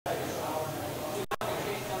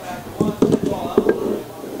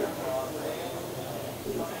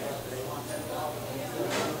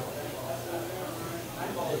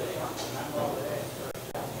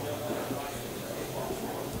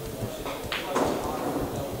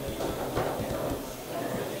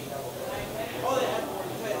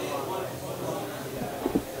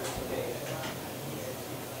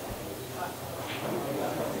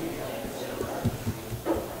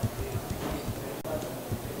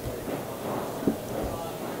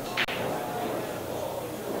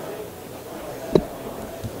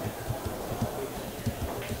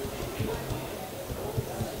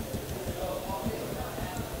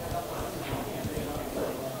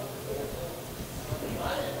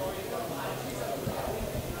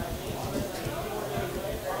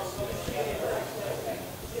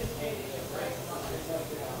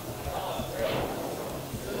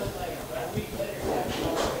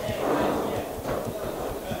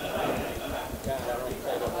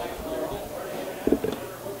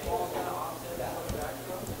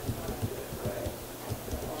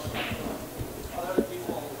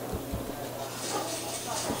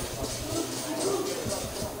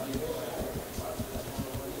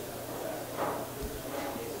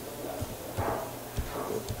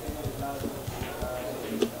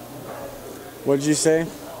What did you say? I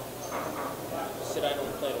said I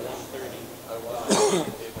don't play to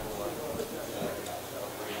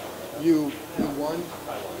 130. You won?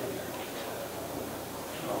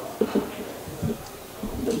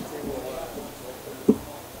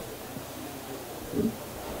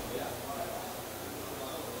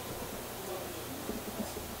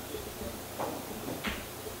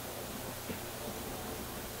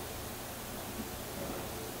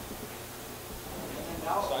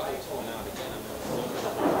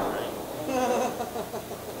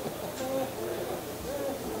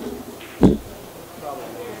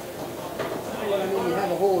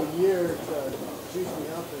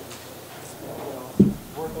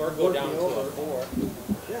 Go down to a 4.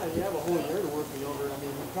 Yeah, you have a whole year to work me over. I mean,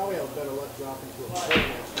 you probably have better luck dropping to a 4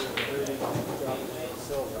 next year than 30 dropping to a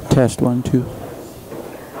silver. Test 1, 2. You're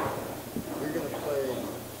going to play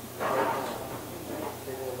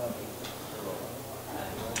table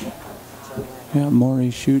 11. Yeah,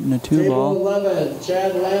 Maurey's shooting a 2 ball. Table 11,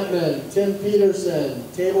 Chad Lampman, Tim Peterson.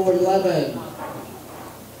 Table 11.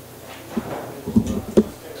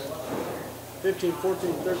 15,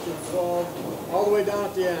 14, 13, 12, all the way down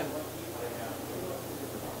at the end.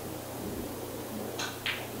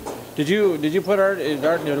 Did you put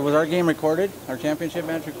was our game recorded? Our championship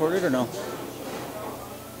match recorded or no?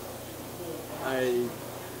 I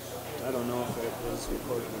don't know if it was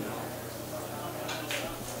recorded or not.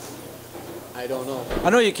 I don't know. I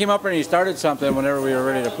know you came up and you started something whenever we were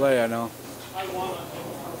ready to play, I know.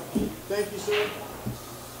 Thank you, sir.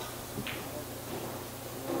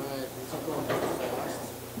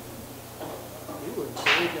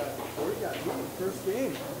 First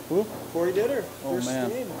game. Who? Corey did her. Oh, First man.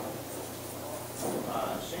 game.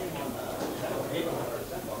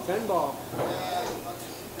 10 ball.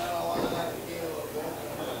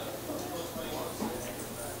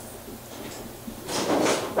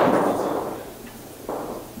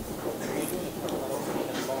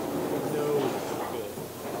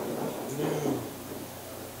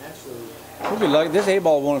 We'll be lucky. This 8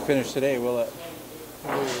 ball won't finish today, will it?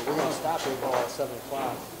 We're going to stop 8 ball at 7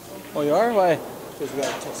 o'clock. Oh, you are? Why? Because we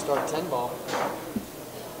got to start 10 ball.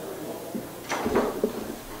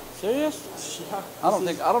 Serious? Yeah. I don't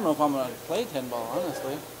know if I'm gonna play 10 ball,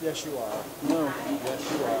 honestly. Yes, you are. No.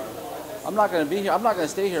 Yes, you are. I'm not gonna be here. I'm not gonna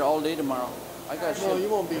stay here all day tomorrow. I got shit. No, you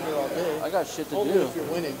won't be here all day. I got shit to Only do. if you're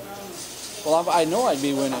winning. Well, I know I'd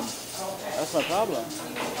be winning. That's my problem.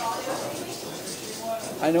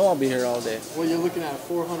 I know I'll be here all day. Well, you're looking at a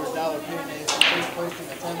 $400 payday for first place in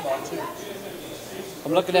the 10 ball too.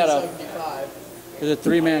 I'm looking at there's a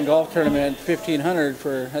 3-man golf tournament, 1,500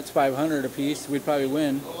 for that's 500 a piece. We'd probably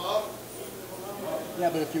win.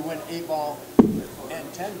 Yeah, but if you win 8 ball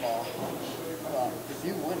and 10 ball, well, if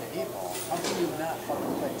you win 8 ball, how can you not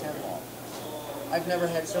fucking play 10 ball? I've never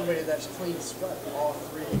had somebody that's clean swept all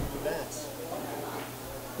 3 events.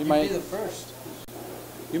 You'd be the first.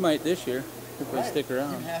 You might this year if we stick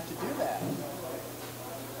around. You have to do that.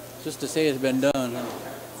 Just to say it's been done. Huh?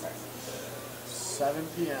 7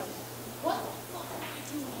 p.m. What?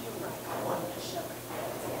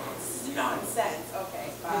 Nonsense.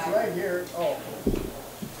 Okay, bye. It's right here. Oh.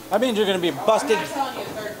 That means you're going to be busted. I'm not telling you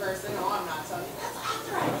third person. No, I'm not telling you. That's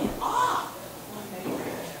after I get off.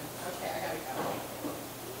 Okay, I gotta go.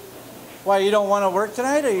 Why, you don't want to work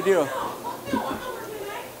tonight, or you do? No, I'm not working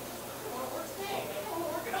tonight. I want to work today. I don't want to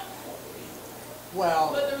work at all.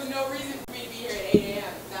 Well. But there was no reason for me to be here at 8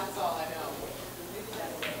 a.m. That's all I know.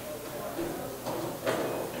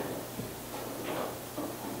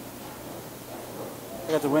 I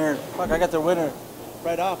got the winner. Fuck, I got the winner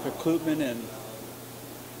right off for Klutman and.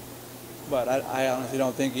 But I honestly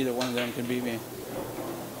don't think either one of them can beat me.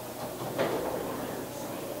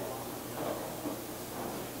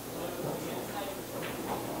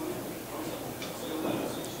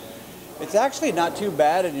 It's actually not too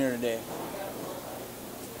bad in here today.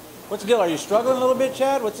 What's the deal? Are you struggling a little bit,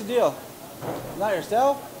 Chad? What's the deal? Not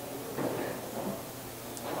yourself?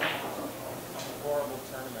 Horrible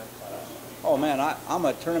tournament. Oh man, I'm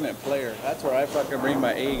a tournament player. That's where I fucking bring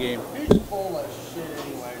my A game. He's full of shit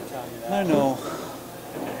anyway, I'm telling you that. I know.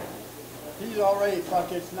 He's already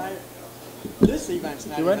fucking, it's not, this event's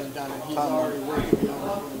not even done and he's already working me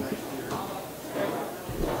over for the next year.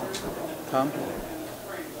 Tom?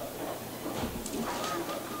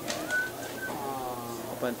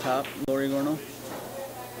 Up on top, Maurey Gorno.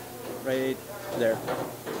 Right there.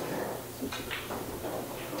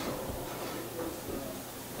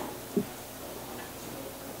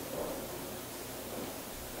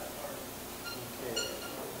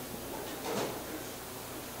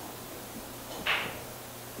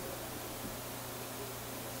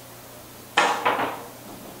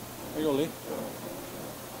 There you go, slowly.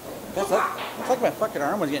 It's like my fucking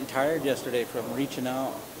arm was getting tired yesterday from reaching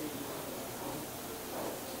out.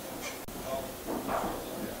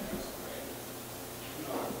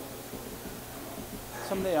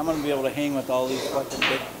 Someday I'm gonna be able to hang with all these fucking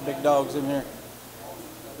big dogs in here.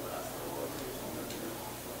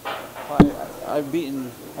 I've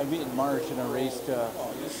beaten March in a race to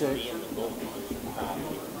 6.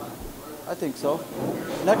 I think so.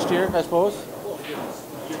 Next year, I suppose. Well,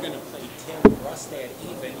 you're going to play Tim Rust at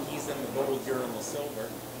even. He's in the gold, you're in the silver.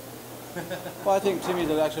 Well, I think Timmy's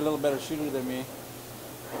actually a little better shooter than me.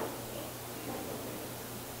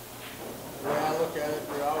 The way I look at it,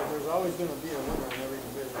 there's always going to be a winner in every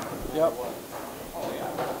division. Yep. Oh,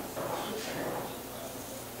 yeah.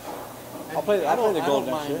 I'll play the gold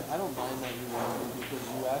next year. I don't mind that you won because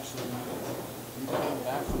you came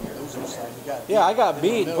back from the loser side. I got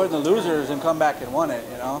beat putting the losers and come back and won it,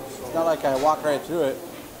 you know? It's not like I walked right through it.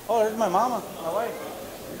 Oh, there's my mama, my wife.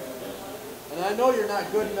 And I know you're not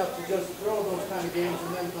good enough to just throw those kind of games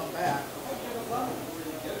and then come back.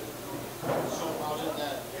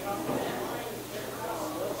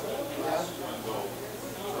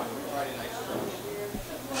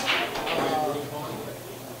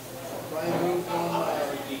 Brian moved on,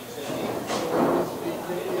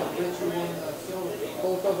 Richard won silver.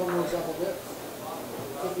 Both of them were double dips.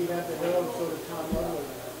 Tippy had the hill, so did Tom Ludwig.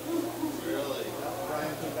 Really?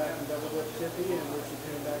 Brian came back and double dipped Tippy, and Richard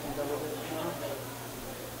came back and double dipped Tom.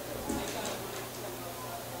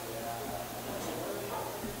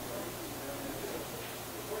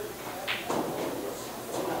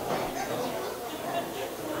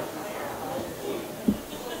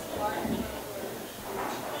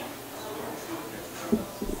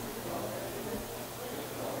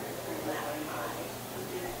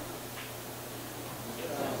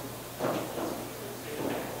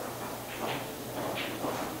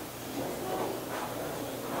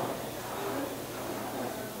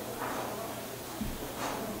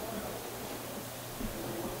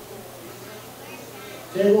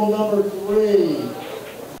 Table number 3.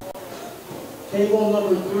 Table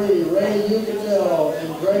number 3, Ray Yucatel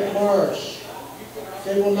and Greg Marsh.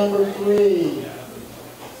 Table number 3,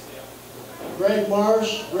 Greg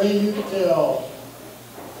Marsh, Ray Yucatel.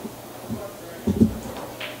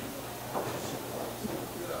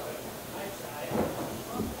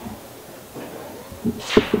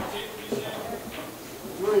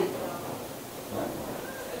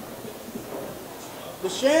 The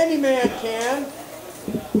Shandy Man can.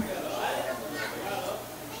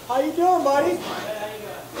 How you doing, buddy?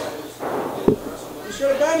 You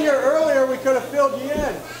should have been here earlier. We could have filled you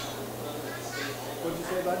in. What'd you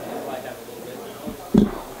say, buddy?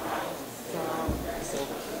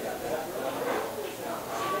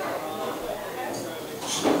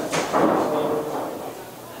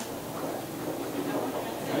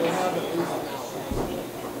 You'll have at least an hour.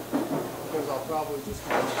 Because I'll probably just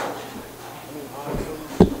kind of, I mean, honestly,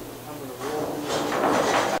 I'm going to roll through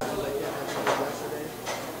because I can't have something yesterday.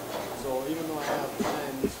 So even though I have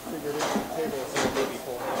times figured into the table, it's a day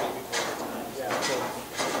before. Yeah, so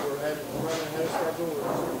we're running ahead of schedule.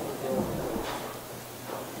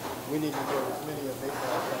 We need to get as many of these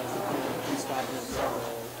guys as we can. He's stopping at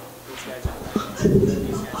these guys are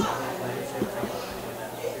these guys are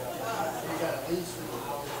you got at least 3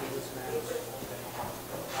 pounds for this match.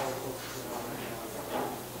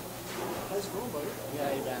 How's it going, buddy? Yeah,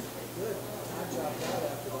 you been? Good. I chopped out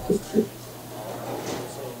after last night.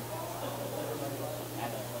 So,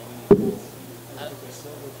 I think the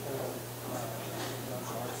silver pole runs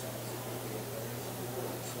our size.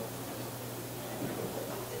 So,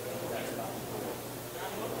 that's about it.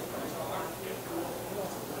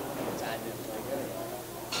 I didn't play good.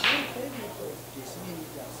 Maybe you played decent. He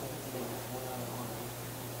got 17 games, 1 out of 100.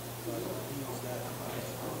 But he was that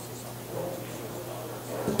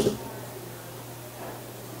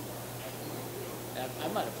I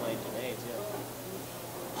might have played today too.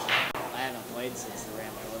 I haven't played since the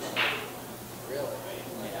Rambler. Really?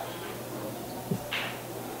 Yeah.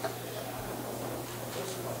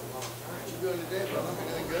 What you doing today, brother?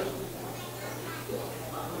 Anything good?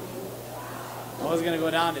 I was gonna go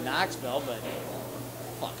down to Knoxville, but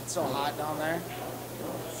fuck, it's so hot down there.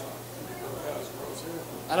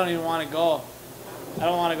 I don't even want to go. I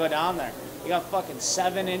don't want to go down there. You got fucking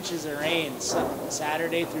 7 inches of rain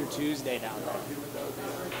Saturday through Tuesday down there.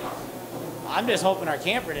 I'm just hoping our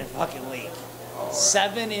camper didn't fucking leak.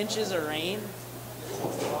 7 inches of rain.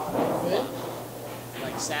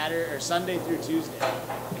 Like Saturday or Sunday through Tuesday.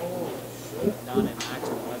 Down in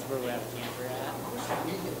Knoxville. That's where we have a camper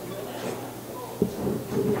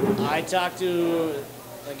at. I talked to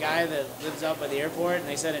the guy that lives out by the airport, and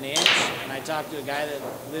they said an inch. And I talked to a guy that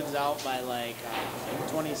lives out by like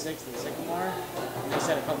 26th and Sycamore, and they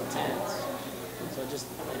said a couple tenths. So just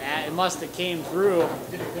it must have came through.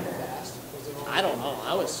 Did it go fast? Was it I don't know.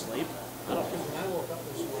 I was asleep. I don't know. When I woke up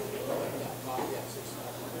this morning, I got coffee at 6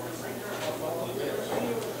 o'clock in the morning. I fucking did. I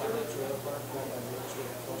found that trailer park going by Main Street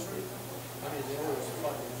and Coast Street. I mean, there was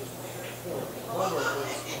fucking just full. One was.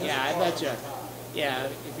 Yeah, I bet you.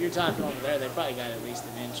 Yeah, if you're talking over there, they probably got at least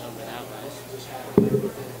an inch over that way. Just happened like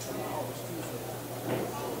within a couple hours too, so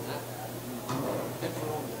not bad. And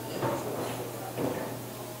for only an inch.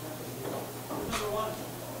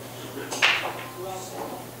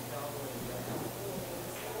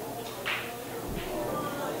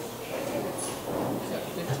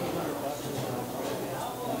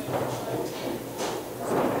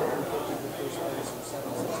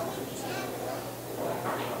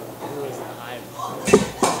 Who was the hive?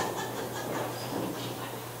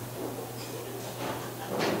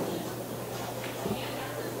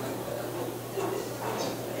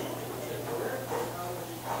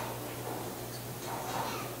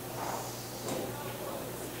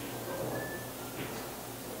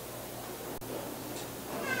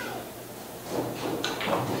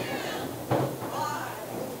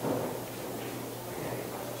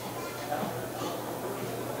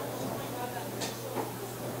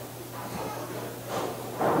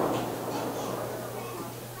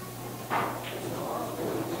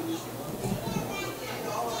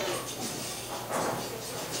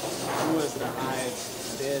 Who was the hive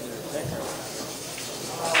bid or pick or whatever?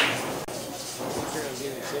 I'm sure it was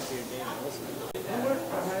either Tippy or David Wilson.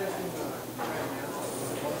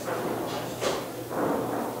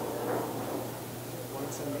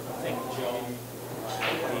 I think Joe.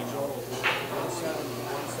 Joel,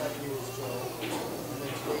 170 was Joel, and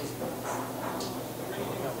then today's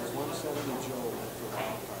that was 170 Joel went for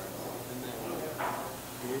wild card, and then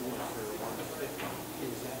Dave went for 150. He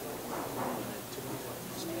was at like 120, and then took the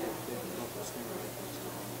fucking snare, didn't look the snare right from his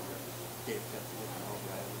mom. Dave kept looking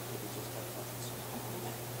over at him, he just kept fucking snapping.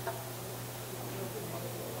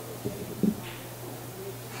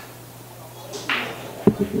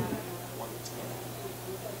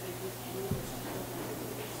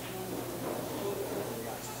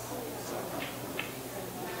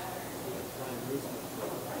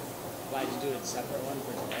 Why'd you do a separate one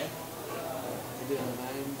for today? I did a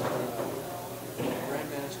 9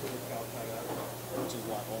 Grandmaster with Calcutta Which is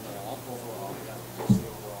what, overall? overall, yeah, just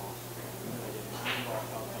the overall. And then I did 9 ball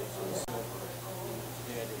Calcutta for the silver.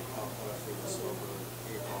 Today I did a Calcutta for the silver,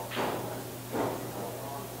 8 ball.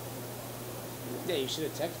 Yeah, you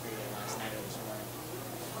should have texted me last night or this morning.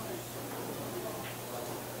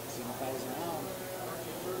 See if I was around.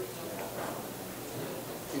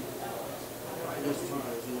 It is too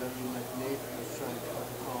busy. I mean, like Nate was trying to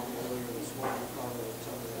call me earlier this morning, probably with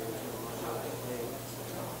somebody that was going to run out that day.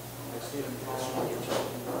 I seen him calling on your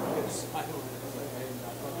phone. I get a smile on it. I was like, hey,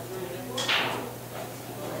 not fucking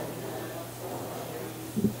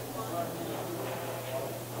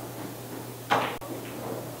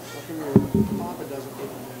how come your papa doesn't give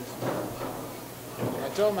you this? I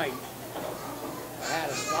told him I had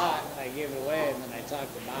a spot and I gave it away, and then I talked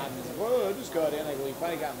to Bob and he's like, "Whoa, I just got in." I go, "You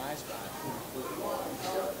probably got my spot."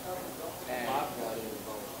 And Bob got in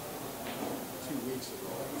about 2 weeks ago.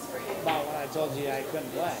 about when I told you I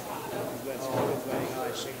couldn't play. But it's wedding, all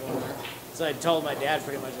that shit going on. So I told my dad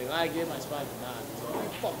pretty much, like, I gave my spot to Bob. He's like, "You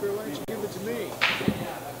fucker, why didn't you give it to me?"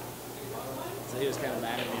 So he was kind of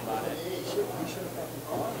mad at me about it. Hey, he should have fucking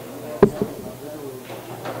called me.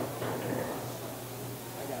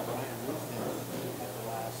 I got Ryan Ruth in at the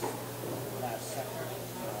last second.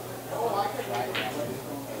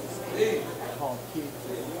 I called Keith to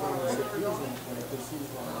see if he's in because he's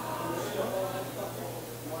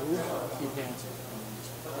Keith Hansen.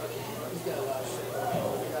 He's got a lot of shit.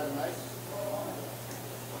 He got a nice.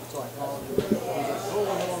 So I called him. He's like, "Oh,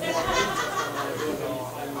 no,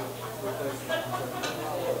 I'm replacing."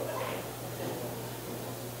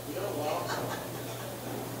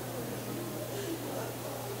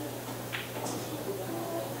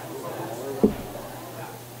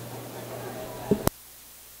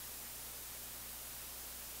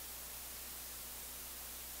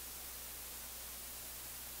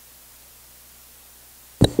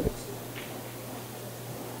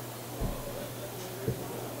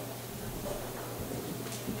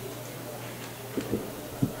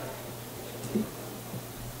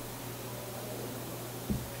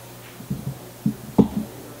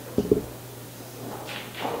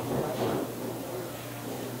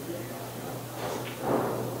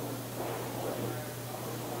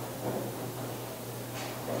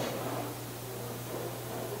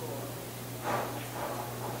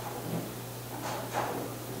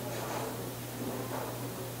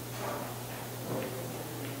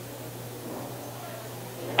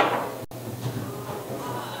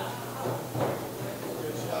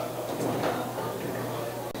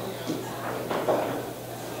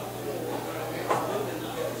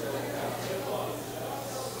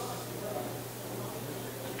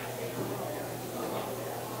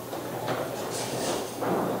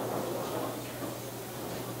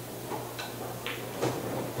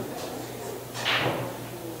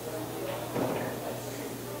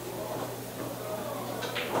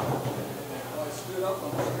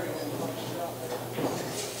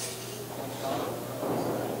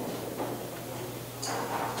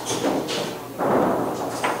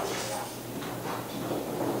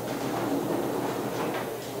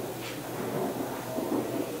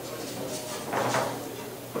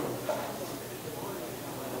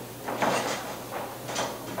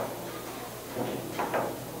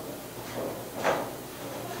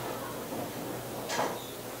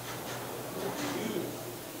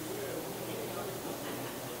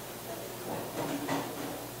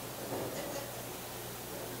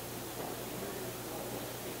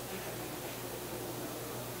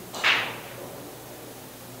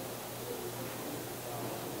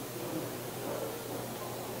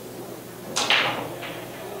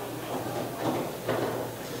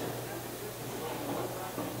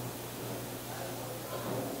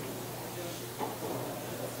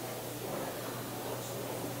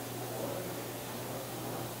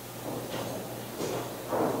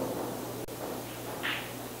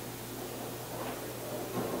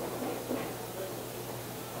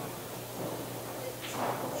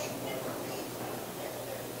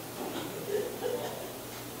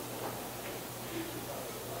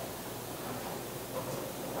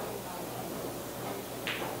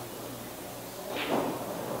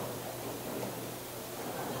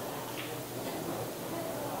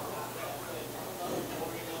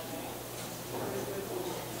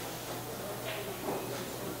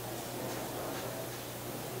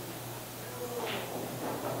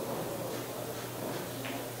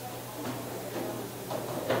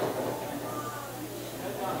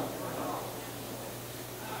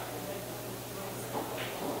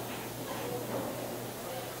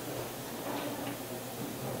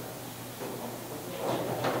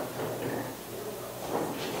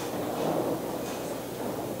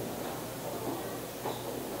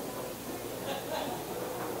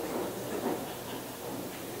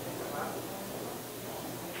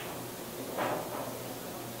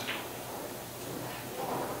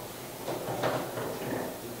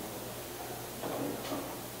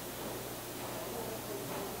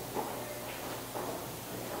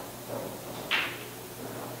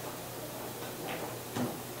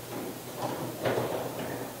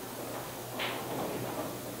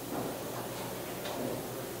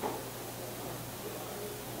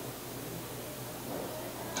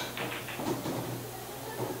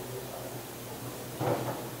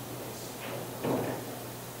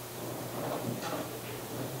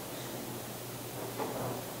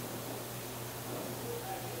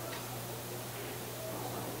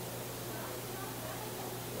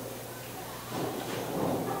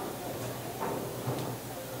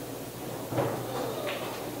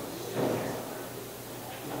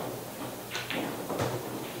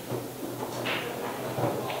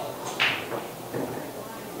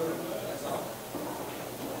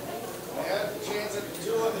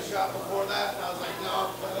 shot before that, and I was like,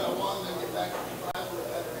 no, play that one, then get back to the 5 with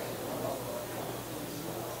that range.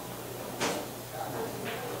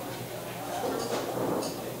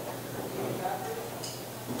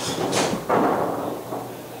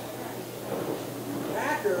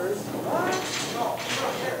 Packers? What? No, it's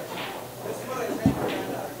not here. This is what I trained for right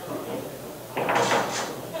now.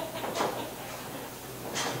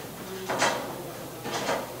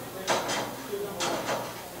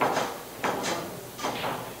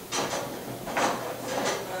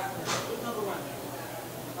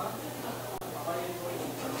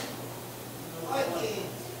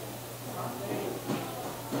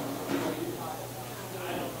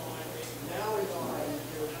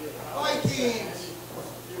 Vikings!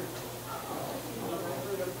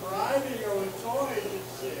 Friday going toys and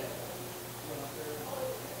shit.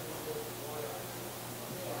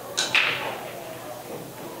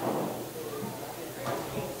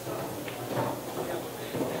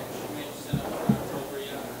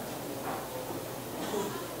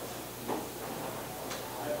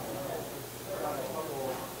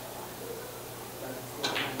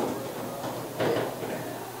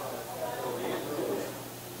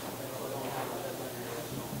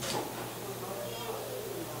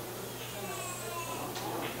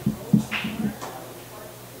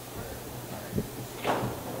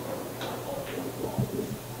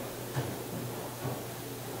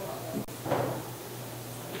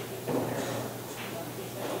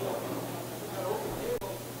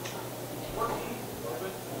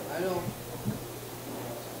 I know.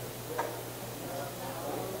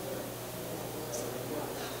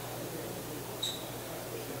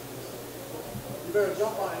 You better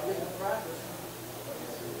jump on it and get some practice.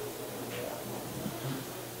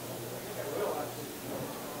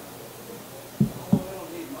 We don't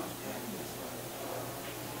need much.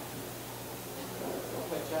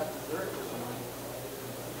 Okay, Chad.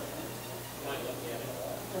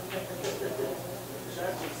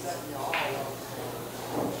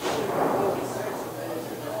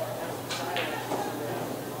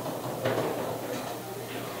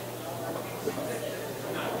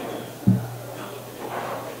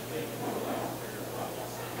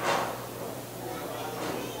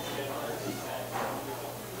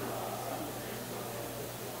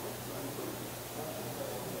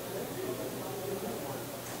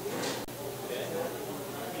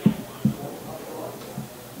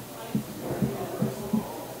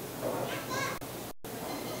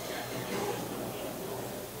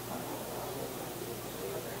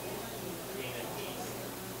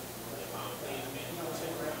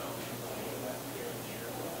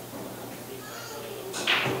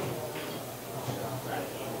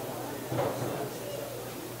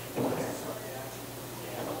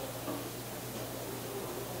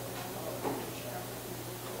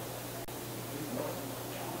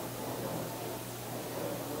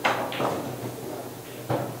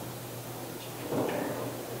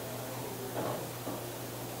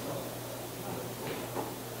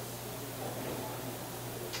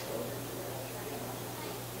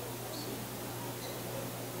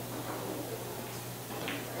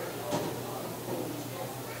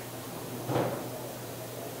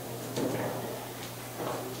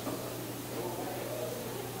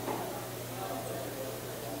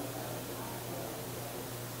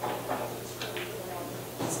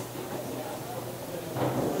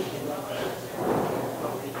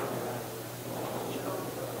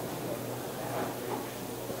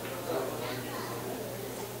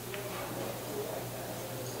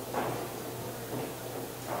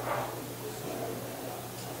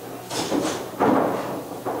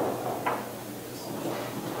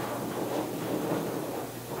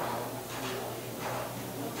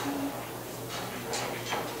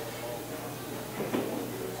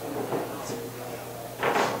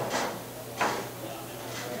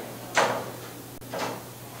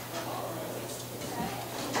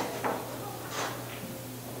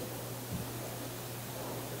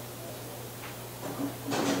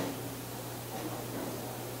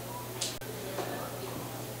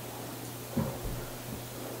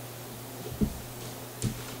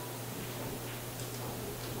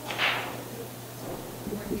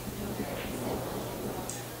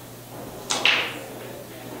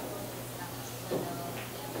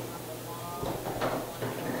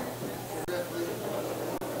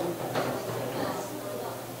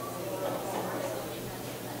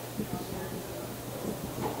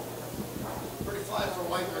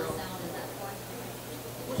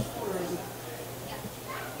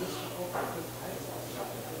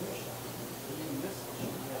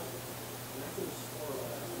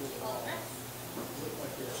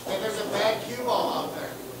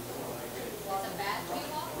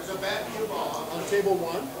 Table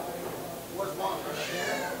one. Where's one?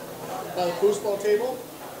 By the foosball table.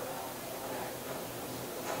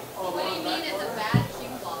 Oh, What do you mean it's a bad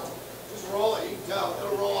cue ball? just roll it. You can tell.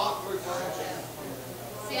 It'll roll off 3 4 inches.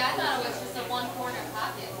 See, I thought it was just a one-corner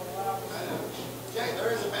pocket. Jay,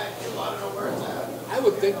 there is a bad cue ball. I don't know where it's at. I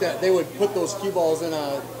would think that they would put those cue balls in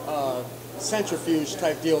a centrifuge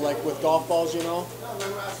type deal, like with golf balls, you know. No,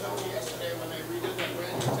 remember I was telling you yesterday when they redid that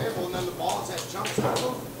brand new table and then the balls had chunks out of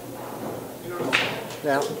them? You know what I'm saying?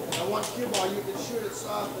 Yeah. And one cue ball, you could shoot it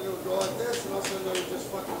soft and it would go like this, and all of a sudden it would just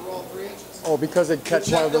fucking roll 3 inches. Oh, because it'd catch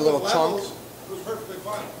We one of the checked little levels, chunks. It was perfectly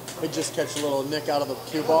fine. It'd just catch a little nick out of the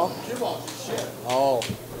cue ball. Cue balls are shit. Oh,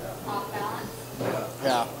 Off balance.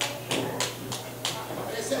 yeah.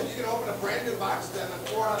 Like I said, you can open a brand new box then and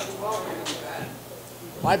 4 out of 12 are gonna be bad.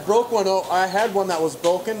 I broke one. I had one that was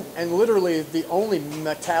broken, and literally the only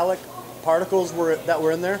metallic particles that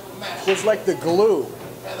were in there was like the glue.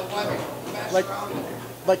 Yeah, the webbing. Mesh Like- around it.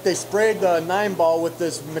 Like they sprayed the 9-ball with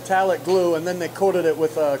this metallic glue, and then they coated it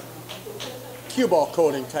with a cue ball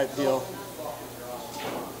coating type deal.